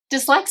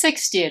Dyslexic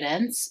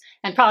students,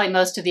 and probably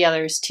most of the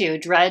others too,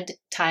 dread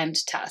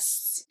timed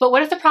tests. But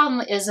what if the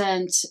problem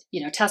isn't,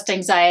 test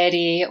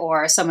anxiety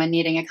or someone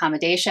needing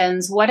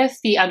accommodations? What if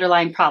the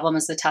underlying problem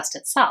is the test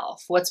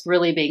itself? What's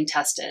really being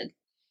tested?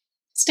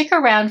 Stick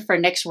around for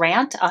Nick's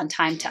rant on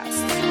time tests.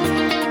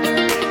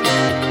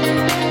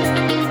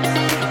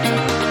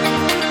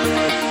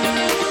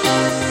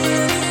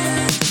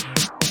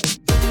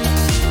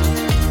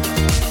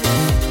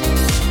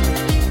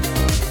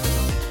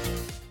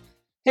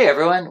 Hey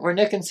everyone, we're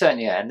Nick and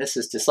Sonia, and this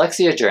is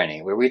Dyslexia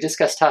Journey, where we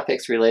discuss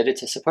topics related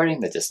to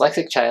supporting the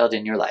dyslexic child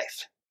in your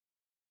life.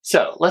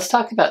 So, let's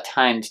talk about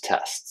timed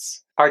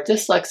tests. Our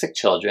dyslexic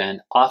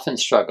children often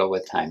struggle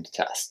with timed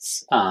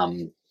tests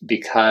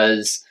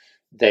because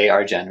they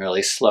are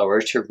generally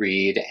slower to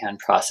read and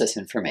process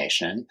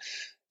information.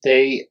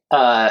 They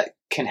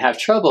can have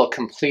trouble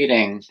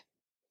completing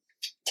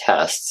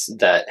tests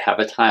that have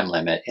a time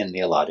limit in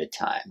the allotted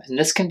time. And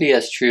this can be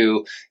as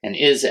true and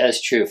is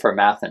as true for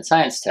math and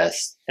science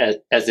tests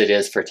as it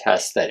is for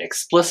tests that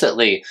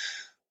explicitly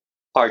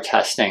are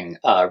testing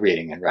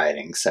reading and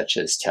writing, such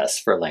as tests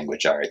for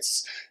language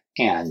arts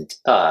and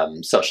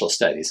social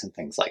studies and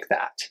things like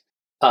that.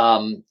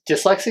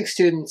 Dyslexic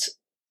students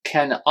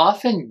can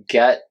often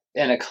get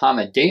an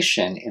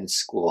accommodation in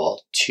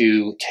school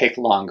to take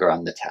longer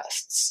on the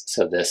tests.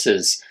 So this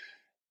is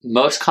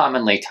most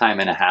commonly time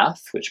and a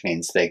half, which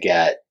means they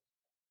get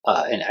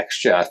an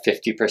extra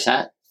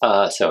 50%.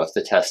 So if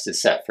the test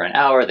is set for an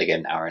hour, they get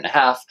an hour and a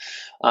half.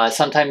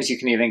 Sometimes you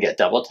can even get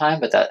double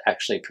time, but that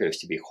actually proves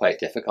to be quite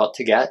difficult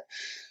to get.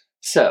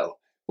 So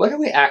what are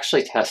we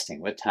actually testing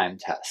with time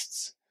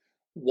tests?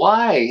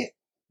 Why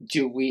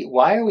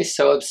are we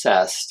so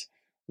obsessed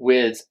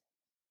with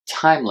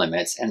time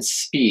limits and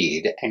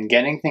speed and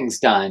getting things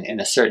done in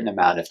a certain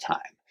amount of time?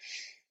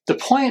 The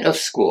point of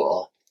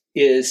school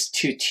is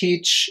to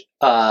teach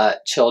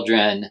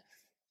children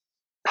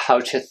how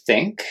to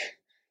think,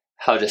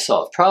 how to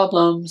solve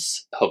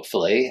problems,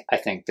 hopefully. I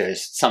think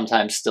there's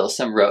sometimes still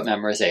some rote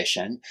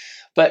memorization.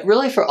 But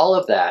really for all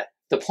of that,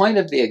 the point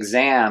of the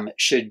exam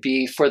should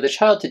be for the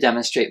child to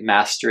demonstrate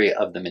mastery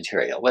of the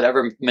material,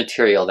 whatever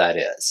material that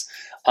is.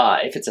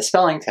 If it's a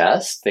spelling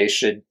test, they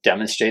should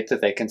demonstrate that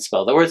they can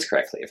spell the words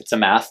correctly. If it's a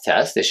math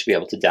test, they should be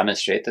able to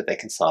demonstrate that they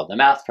can solve the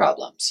math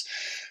problems.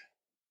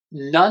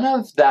 None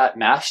of that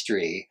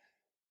mastery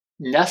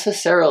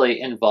necessarily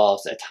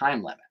involves a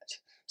time limit.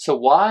 So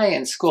why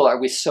in school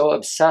are we so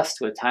obsessed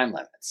with time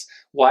limits?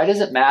 Why does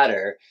it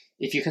matter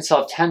if you can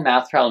solve 10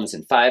 math problems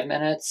in 5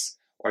 minutes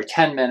or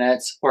 10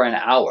 minutes or an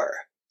hour?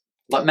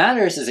 What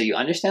matters is that you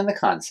understand the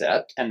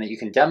concept and that you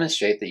can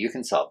demonstrate that you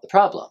can solve the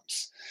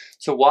problems.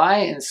 So why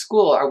in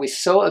school are we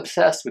so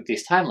obsessed with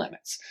these time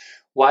limits?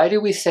 Why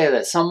do we say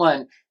that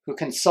someone who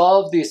can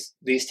solve these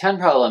 10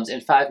 problems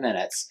in 5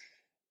 minutes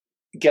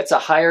gets a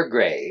higher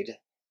grade,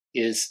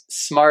 is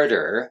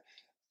smarter,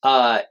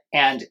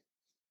 and,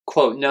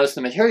 quote, knows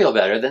the material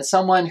better than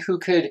someone who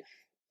could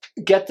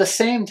get the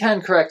same 10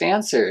 correct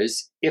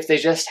answers if they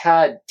just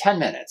had 10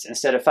 minutes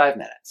instead of 5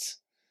 minutes?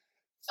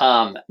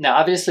 Now,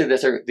 obviously,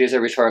 these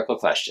are rhetorical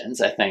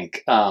questions. I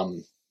think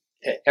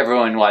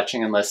everyone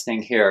watching and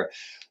listening here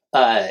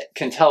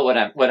can tell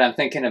what I'm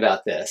thinking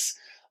about this.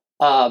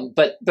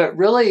 But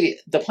really,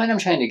 the point I'm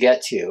trying to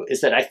get to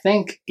is that I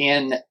think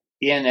in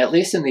at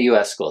least in the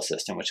U.S. school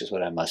system, which is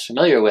what I'm most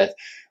familiar with,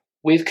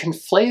 we've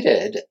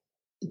conflated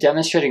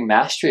demonstrating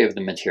mastery of the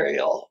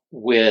material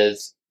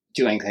with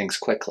doing things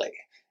quickly.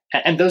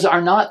 And those are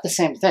not the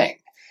same thing.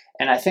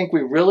 And I think we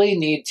really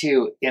need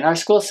to, in our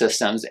school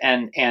systems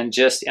and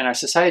just in our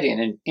society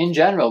and in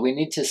general, we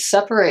need to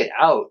separate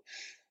out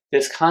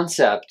this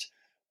concept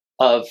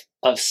of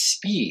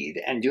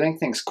speed and doing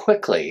things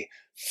quickly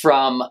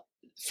from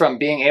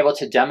being able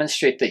to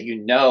demonstrate that you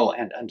know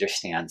and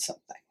understand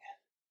something.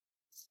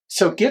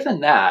 So given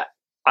that,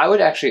 I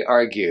would actually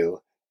argue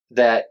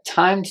that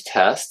timed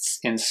tests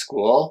in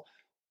school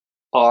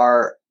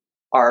are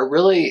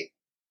really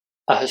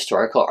a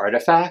historical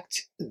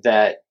artifact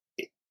that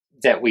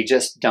we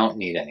just don't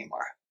need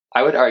anymore.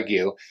 I would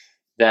argue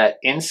that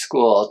in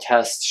school,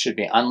 tests should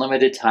be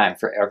unlimited time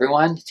for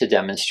everyone to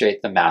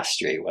demonstrate the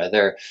mastery,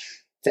 whether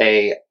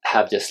they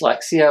have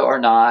dyslexia or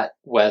not,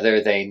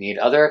 whether they need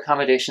other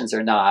accommodations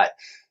or not.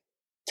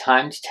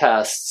 Timed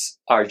tests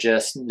are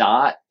just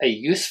not a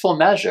useful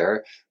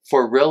measure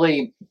for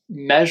really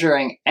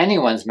measuring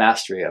anyone's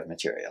mastery of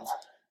material.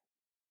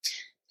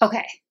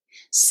 Okay.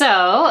 So,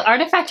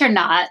 artifact or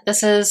not,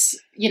 this is,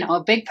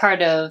 a big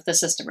part of the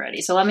system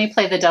already. So let me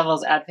play the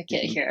devil's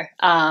advocate here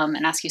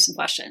and ask you some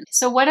questions.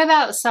 So what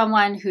about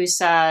someone who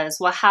says,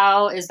 well,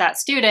 how is that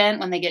student,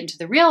 when they get into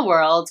the real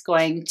world,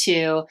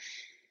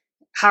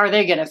 how are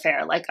they going to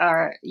fare? Like,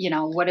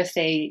 what if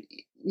they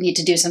need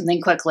to do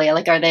something quickly?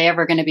 Like, are they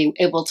ever going to be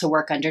able to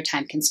work under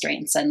time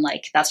constraints? And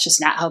that's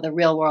just not how the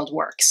real world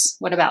works.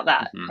 What about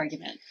that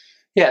argument?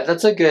 Yeah,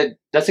 that's a good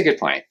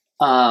point.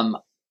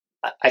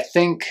 I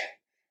think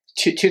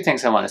two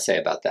things I want to say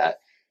about that.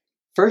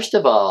 First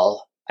of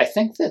all, I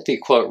think that the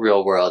quote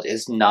real world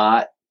is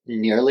not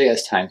nearly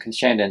as time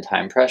constrained and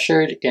time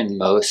pressured in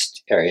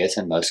most areas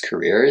and most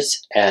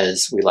careers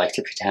as we like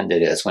to pretend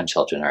it is when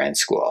children are in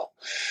school.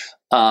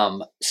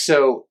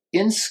 So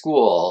in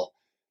school,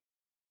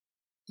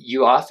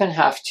 you often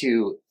have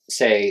to,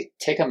 say,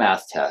 take a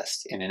math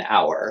test in an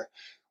hour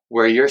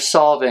where you're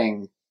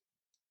solving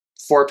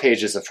 4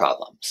 pages of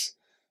problems.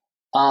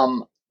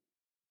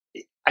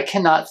 I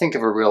cannot think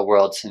of a real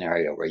world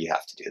scenario where you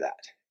have to do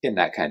that in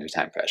that kind of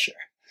time pressure.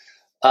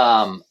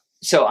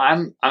 So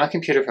I'm a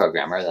computer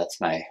programmer. That's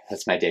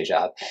my day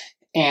job.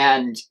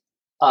 And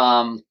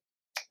I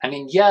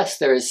mean, yes,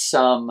 there is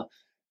some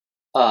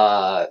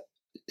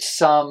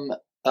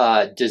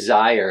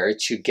desire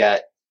to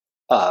get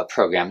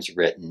programs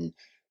written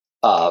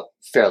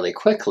fairly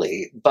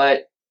quickly,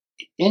 but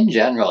in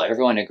general,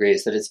 everyone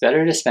agrees that it's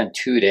better to spend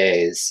 2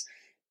 days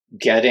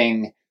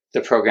getting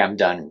the program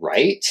done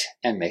right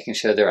and making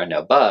sure there are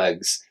no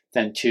bugs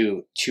than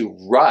to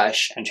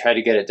rush and try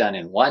to get it done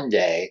in 1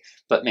 day,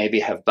 but maybe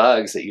have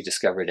bugs that you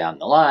discover down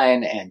the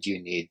line and you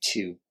need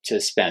to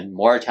spend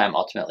more time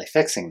ultimately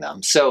fixing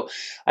them. So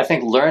I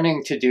think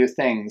learning to do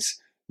things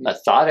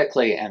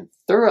methodically and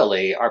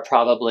thoroughly are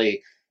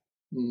probably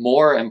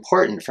more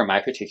important for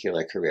my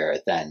particular career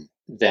than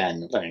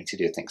learning to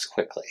do things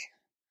quickly.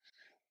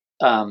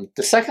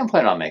 The second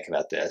point I'll make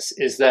about this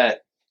is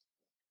that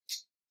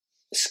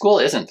school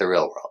isn't the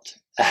real world.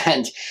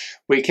 And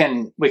we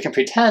can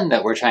pretend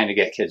that we're trying to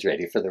get kids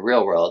ready for the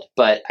real world,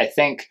 but I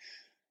think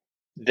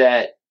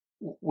that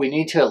we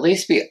need to at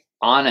least be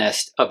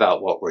honest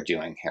about what we're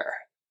doing here.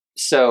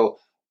 So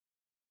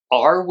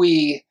are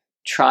we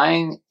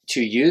trying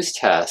to use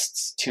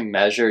tests to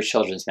measure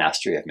children's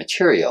mastery of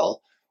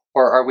material,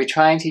 or are we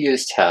trying to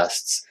use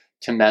tests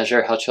to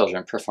measure how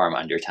children perform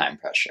under time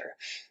pressure?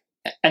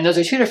 And those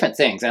are 2 different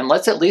things. And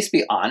let's at least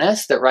be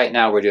honest that right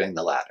now we're doing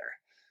the latter.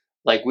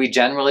 Like, we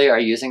generally are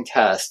using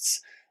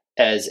tests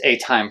as a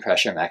time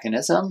pressure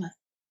mechanism.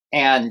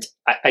 And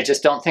I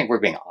just don't think we're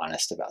being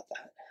honest about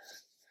that.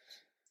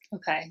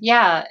 Okay.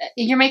 Yeah.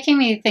 You're making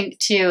me think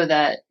too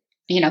that,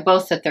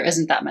 both that there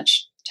isn't that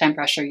much time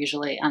pressure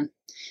usually on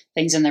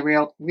things in the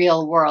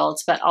real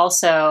world, but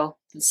also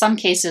in some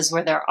cases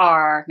where there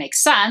are,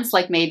 makes sense,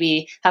 like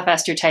maybe how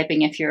fast you're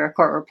typing if you're a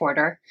court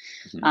reporter.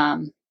 Mm-hmm.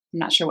 I'm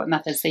not sure what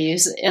methods they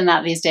use in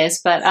that these days,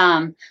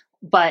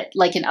 but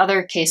like in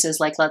other cases,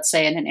 like let's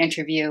say in an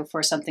interview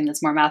for something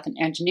that's more math and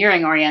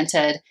engineering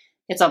oriented,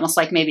 it's almost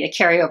like maybe a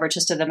carryover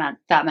just to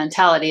that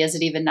mentality. Is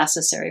it even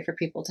necessary for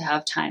people to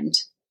have timed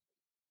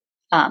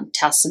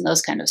tests in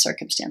those kind of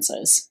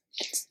circumstances?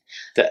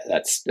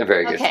 That's a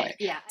very good point.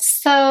 Yeah.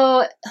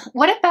 So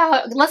what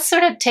about, let's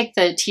sort of take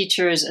the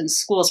teachers and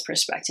schools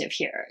perspective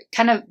here.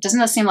 Kind of, doesn't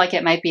this seem like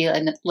it might be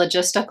a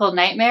logistical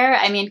nightmare?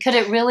 I mean, could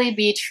it really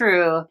be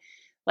true?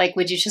 Like,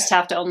 would you just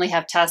have to only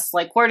have tests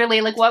like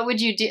quarterly? Like, what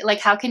would you do? Like,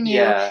 how can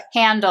you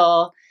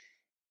handle,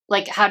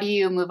 like, how do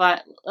you move on?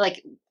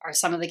 Like, are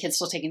some of the kids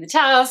still taking the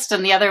test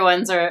and the other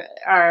ones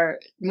are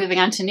moving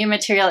on to new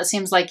material? It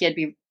seems like it'd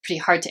be pretty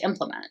hard to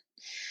implement.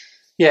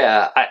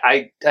 Yeah,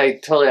 I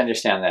totally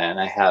understand that. And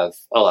I have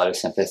a lot of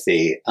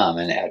sympathy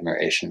and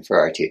admiration for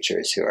our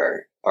teachers who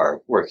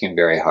are working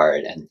very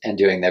hard and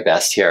doing their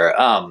best here.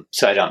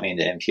 So I don't mean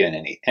to impugn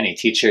any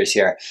teachers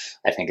here.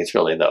 I think it's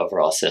really the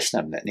overall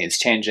system that needs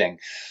changing.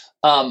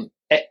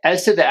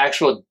 As to the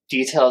actual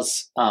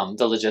details,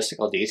 the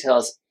logistical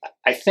details,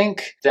 I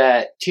think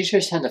that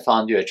teachers tend to fall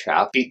into a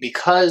trap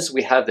because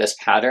we have this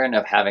pattern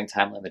of having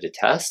time-limited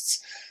tests.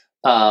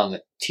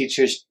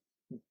 Teachers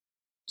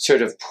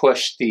sort of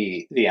push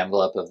the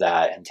envelope of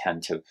that and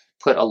tend to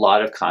put a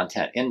lot of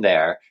content in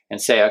there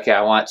and say, okay,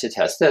 I want to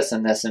test this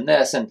and this and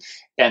this, and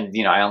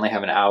I only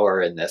have an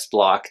hour in this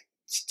block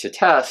to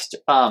test.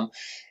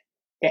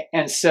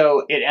 And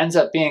so it ends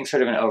up being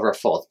sort of an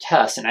overfull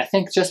test. And I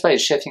think just by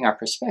shifting our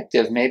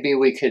perspective, maybe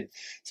we could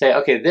say,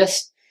 okay,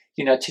 this,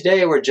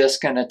 today we're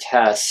just going to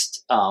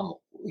test,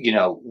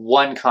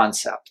 one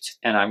concept,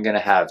 and I'm going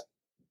to have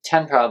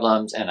 10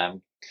 problems, and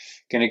I'm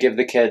going to give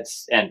the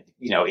kids, and,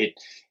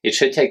 it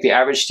should take the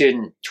average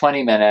student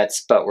 20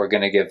 minutes, but we're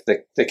going to give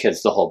the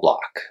kids the whole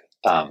block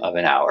of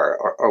an hour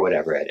or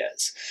whatever it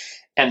is.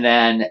 And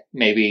then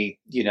maybe,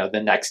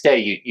 the next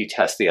day you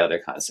test the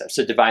other concepts.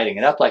 So dividing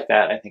it up like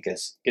that, I think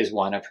is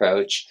one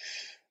approach.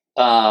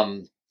 I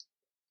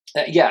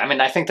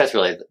think that's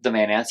really the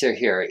main answer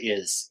here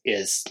is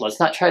let's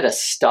not try to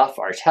stuff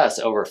our tests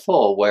over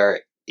full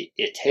where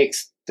it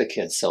takes the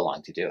kids so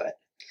long to do it.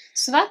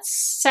 So that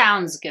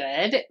sounds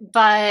good,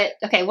 but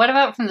okay, what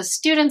about from the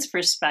student's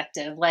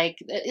perspective? Like,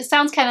 it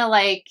sounds kind of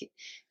like,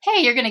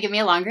 hey, you're going to give me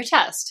a longer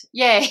test.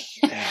 Yay.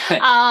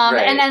 Right.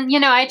 And then,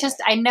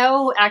 I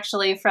know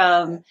actually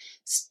from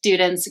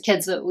students,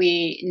 kids that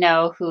we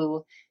know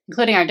who,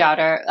 including our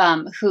daughter,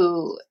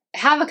 who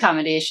have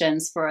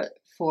accommodations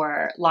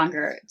for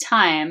longer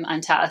time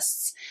on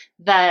tests,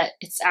 that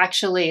it's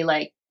actually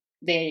like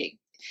they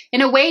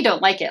in a way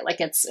don't like it. Like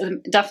it's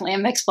definitely a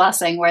mixed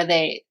blessing where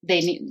they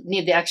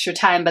need the extra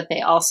time, but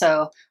they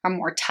also are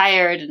more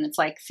tired, and it's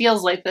like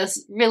feels like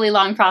this really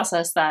long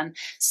process then.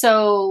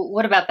 So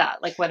what about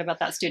that? Like what about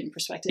that student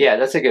perspective? Yeah,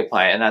 that's a good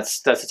point. And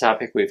that's a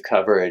topic we've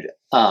covered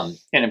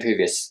in a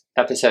previous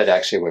episode,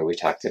 actually, where we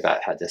talked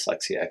about how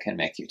dyslexia can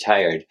make you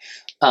tired.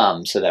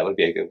 So that would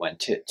be a good one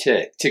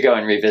to go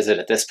and revisit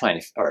at this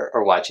point,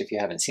 or watch if you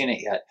haven't seen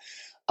it yet.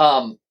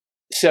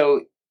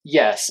 So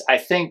yes, I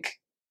think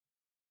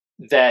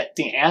that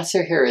the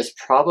answer here is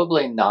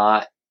probably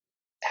not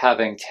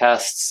having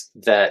tests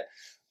that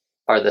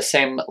are the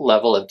same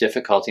level of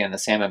difficulty and the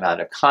same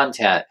amount of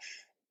content,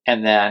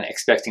 and then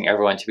expecting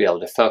everyone to be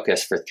able to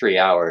focus for 3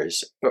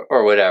 hours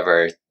or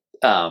whatever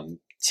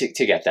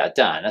to get that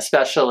done.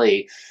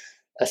 Especially,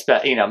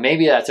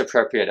 maybe that's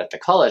appropriate at the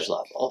college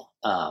level.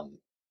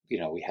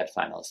 We had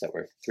finals that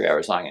were 3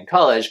 hours long in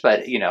college,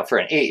 but, for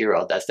an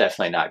 8-year-old, that's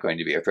definitely not going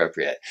to be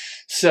appropriate.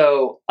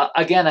 So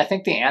again, I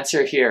think the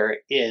answer here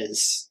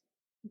is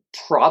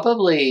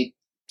probably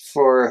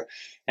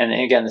and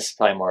again, this is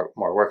probably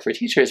more work for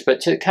teachers,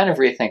 but to kind of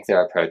rethink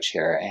their approach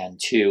here and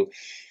to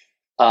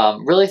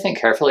really think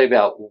carefully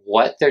about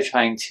what they're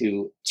trying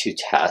to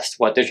test,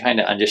 what they're trying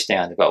to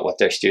understand about what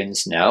their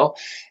students know,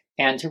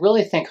 and to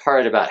really think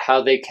hard about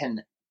how they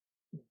can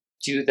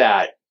do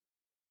that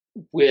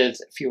with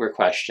fewer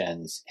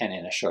questions and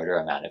in a shorter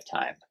amount of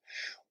time.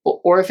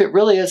 Or if it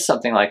really is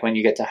something like when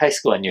you get to high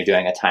school and you're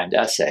doing a timed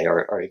essay,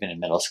 or even in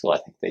middle school, I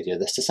think they do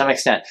this to some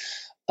extent.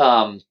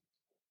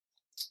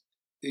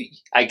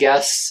 I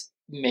guess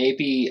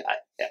maybe,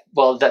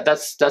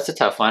 that's a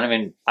tough one. I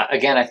mean,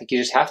 again, I think you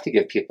just have to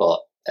give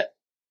people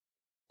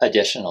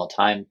additional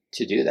time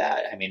to do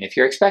that. I mean, if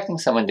you're expecting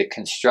someone to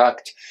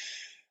construct,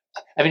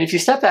 if you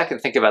step back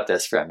and think about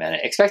this for a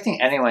minute,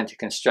 expecting anyone to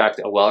construct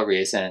a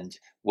well-reasoned,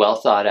 well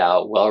thought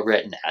out,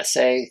 well-written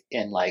essay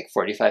in like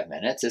 45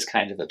 minutes is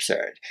kind of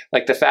absurd.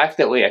 Like the fact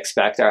that we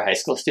expect our high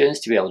school students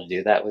to be able to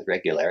do that with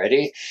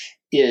regularity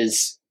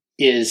is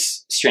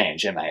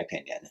strange, in my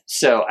opinion.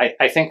 So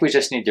I think we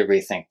just need to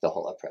rethink the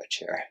whole approach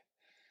here.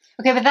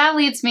 Okay, but that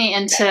leads me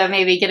into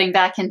maybe getting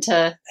back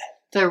into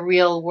the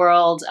real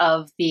world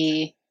of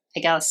the, I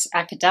guess,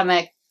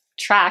 academic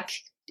track.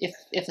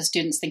 If a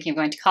student's thinking of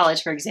going to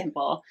college, for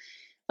example,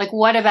 like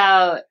what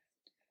about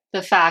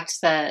the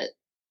fact that,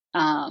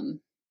 again,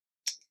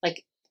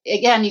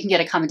 you can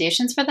get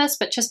accommodations for this,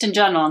 but just in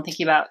general, I'm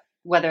thinking about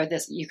whether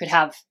you could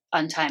have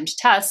untimed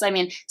tests. I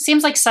mean, it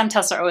seems like some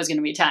tests are always going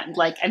to be timed.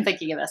 Like I'm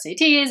thinking of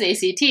SATs,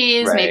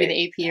 ACTs, right, maybe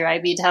the AP or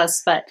IB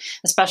tests, but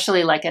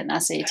especially like an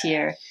SAT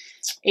or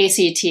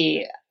ACT.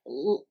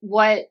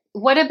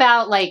 What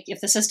about like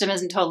if the system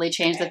isn't totally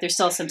changed, that there's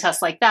still some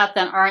tests like that,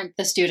 then aren't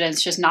the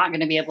students just not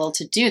going to be able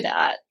to do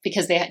that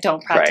because they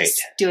don't practice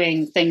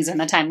doing things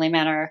in a timely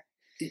manner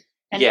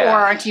or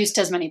aren't used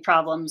to as many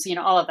problems,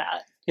 all of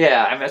that?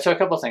 Yeah, so a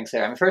couple of things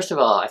there. First of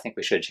all, I think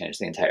we should change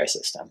the entire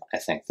system. I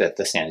think that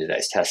the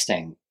standardized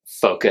testing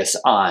focus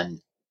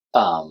on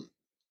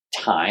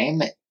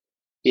time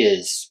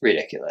is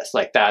ridiculous.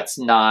 Like that's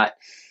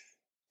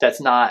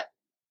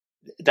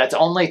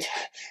only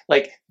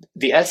like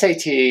the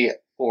SAT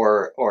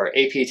or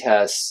AP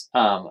tests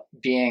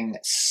being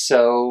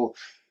so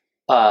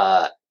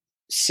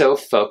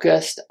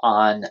focused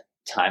on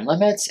time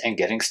limits and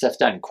getting stuff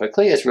done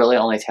quickly is really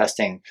only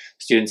testing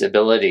students'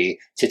 ability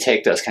to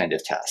take those kind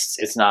of tests.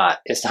 It's not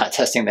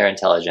testing their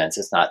intelligence.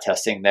 It's not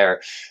testing their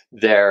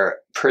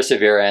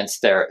perseverance,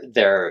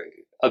 their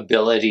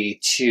ability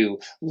to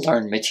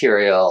learn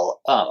material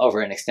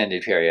over an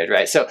extended period,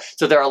 right? So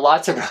there are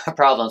lots of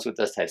problems with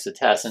those types of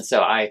tests. And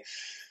so I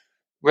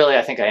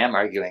think I am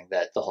arguing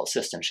that the whole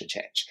system should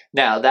change.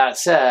 Now, that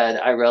said,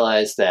 I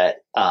realize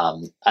that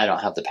I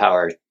don't have the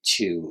power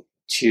to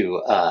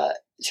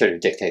sort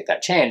of dictate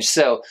that change.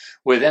 So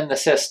within the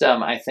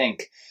system, I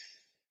think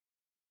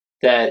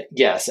that,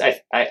 yes,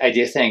 I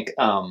do think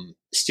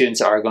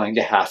students are going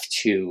to have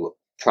to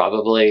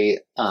probably,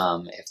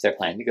 if they're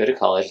planning to go to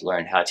college,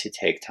 learn how to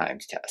take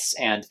timed tests.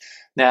 And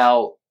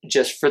now,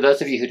 just for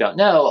those of you who don't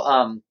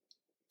know,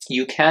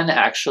 you can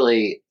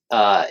actually,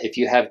 if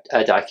you have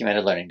a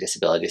documented learning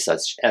disability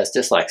such as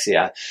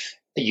dyslexia,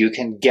 you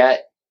can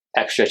get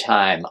extra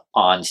time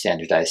on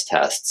standardized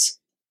tests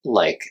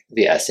like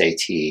the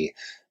SAT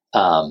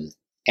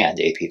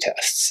and AP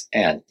tests,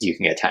 and you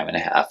can get time and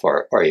a half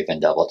or even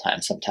double time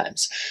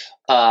sometimes.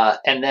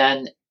 And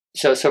then,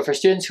 so for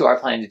students who are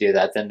planning to do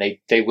that, then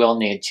they will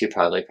need to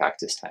probably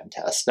practice time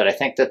tests. But I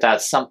think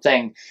that's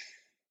something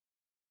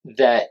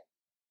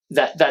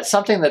that's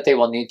something that they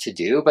will need to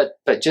do.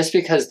 But just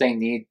because they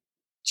need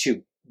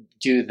to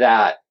do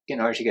that in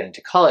order to get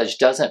into college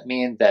doesn't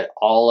mean that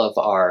all of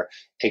our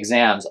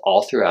exams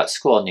all throughout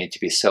school need to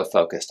be so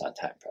focused on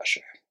time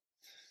pressure.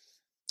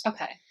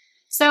 Okay.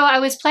 So I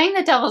was playing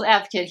the devil's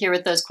advocate here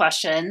with those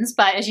questions,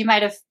 but as you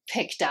might have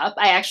picked up,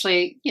 I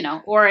actually,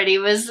 already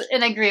was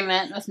in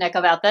agreement with Nick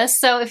about this.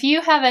 So if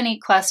you have any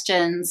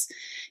questions,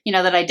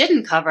 that I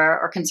didn't cover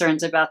or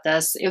concerns about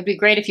this, it would be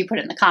great if you put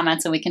it in the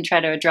comments and we can try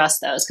to address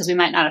those because we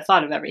might not have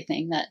thought of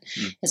everything that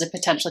is a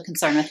potential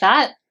concern with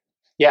that.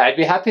 Yeah, I'd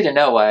be happy to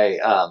know why,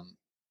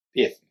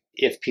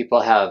 if people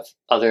have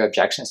other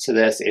objections to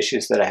this,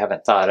 issues that I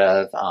haven't thought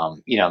of.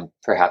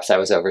 Perhaps I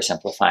was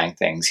oversimplifying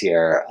things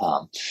here.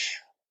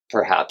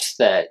 Perhaps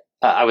that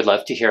I would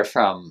love to hear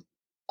from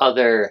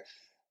other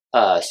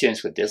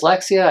students with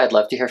dyslexia. I'd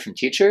love to hear from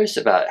teachers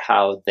about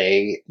how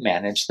they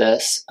manage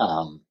this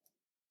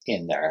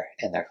in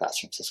their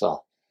classrooms as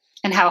well.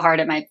 And how hard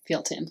it might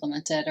feel to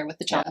implement it, or what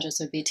the challenges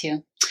would be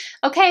too.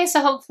 Okay,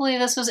 so hopefully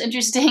this was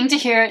interesting to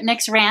hear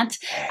Nick's rant.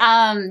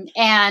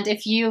 And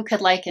if you could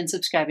like and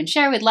subscribe and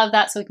share, we'd love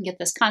that so we can get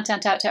this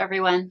content out to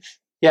everyone.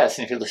 Yes,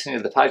 and if you're listening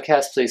to the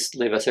podcast, please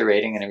leave us a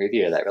rating and a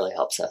review. That really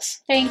helps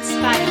us. Thanks.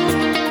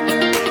 Bye.